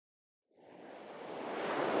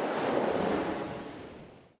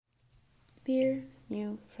Dear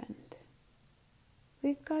new friend,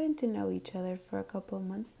 we've gotten to know each other for a couple of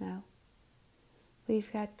months now.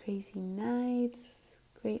 We've had crazy nights,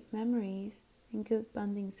 great memories, and good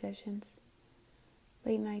bonding sessions,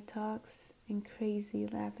 late night talks, and crazy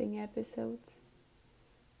laughing episodes.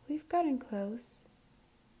 We've gotten close.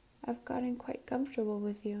 I've gotten quite comfortable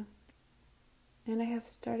with you, and I have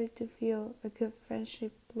started to feel a good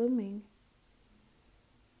friendship blooming.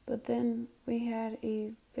 But then we had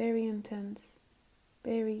a very intense,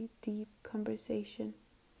 very deep conversation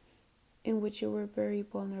in which you were very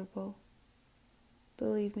vulnerable.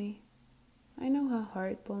 Believe me, I know how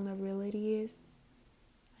hard vulnerability is.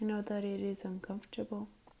 I know that it is uncomfortable.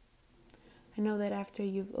 I know that after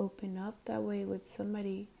you've opened up that way with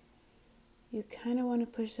somebody, you kind of want to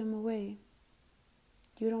push them away.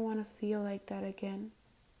 You don't want to feel like that again,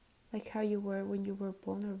 like how you were when you were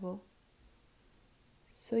vulnerable.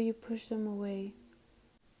 So you push them away.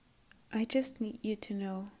 I just need you to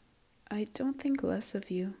know, I don't think less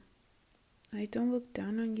of you. I don't look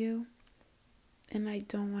down on you, and I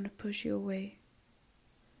don't want to push you away.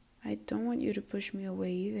 I don't want you to push me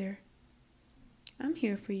away either. I'm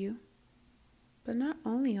here for you, but not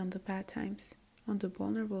only on the bad times, on the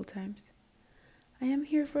vulnerable times. I am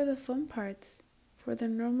here for the fun parts, for the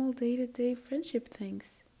normal day-to-day friendship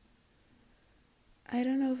things. I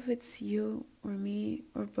don't know if it's you or me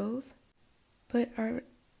or both, but our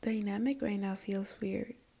dynamic right now feels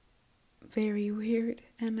weird. Very weird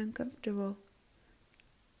and uncomfortable.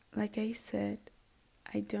 Like I said,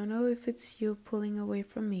 I don't know if it's you pulling away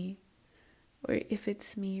from me or if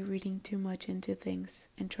it's me reading too much into things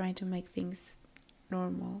and trying to make things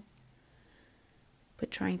normal,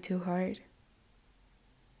 but trying too hard.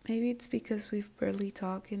 Maybe it's because we've barely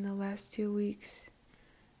talked in the last 2 weeks.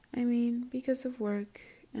 Because of work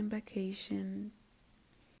and vacation.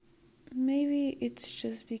 Maybe it's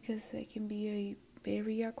just because I can be a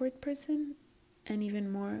very awkward person, and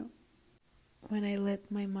even more when I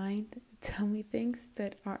let my mind tell me things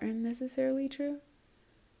that aren't necessarily true.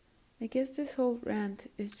 I guess this whole rant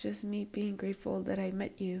is just me being grateful that I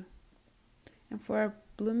met you and for our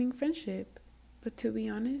blooming friendship. But to be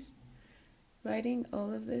honest, writing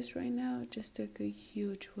all of this right now just took a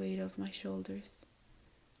huge weight off my shoulders.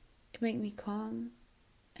 It made me calm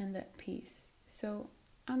and at peace. So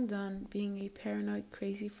I'm done being a paranoid,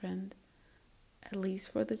 crazy friend, at least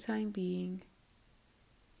for the time being.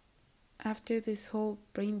 After this whole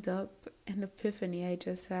brained up and epiphany I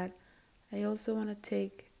just had, I also want to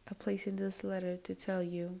take a place in this letter to tell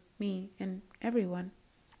you, me, and everyone.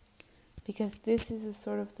 Because this is the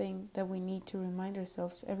sort of thing that we need to remind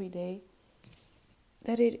ourselves every day,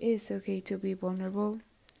 that it is okay to be vulnerable.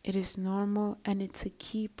 It is normal, and it's a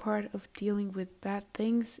key part of dealing with bad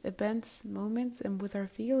things, events, moments, and with our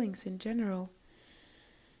feelings in general.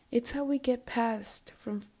 It's how we get past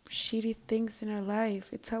from shitty things in our life.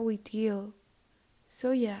 It's how we deal. So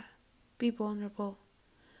yeah, be vulnerable.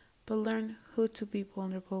 But learn who to be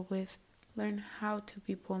vulnerable with. Learn how to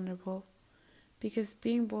be vulnerable. Because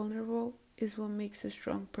being vulnerable is what makes a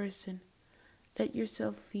strong person. Let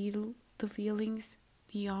yourself feel the feelings.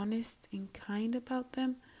 Be honest and kind about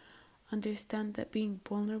them. Understand that being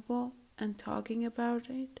vulnerable and talking about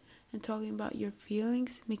it and talking about your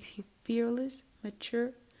feelings makes you fearless,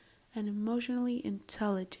 mature, and emotionally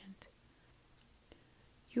intelligent.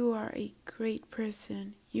 You are a great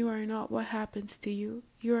person. You are not what happens to you.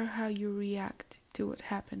 You are how you react to what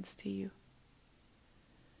happens to you.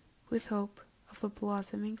 With hope of a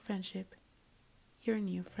blossoming friendship, your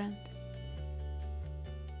new friend.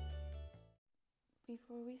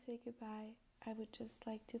 Before we say goodbye, I would just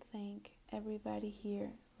like to thank everybody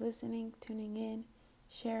here listening, tuning in,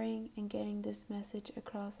 sharing, and getting this message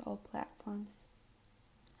across all platforms.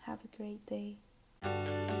 Have a great day.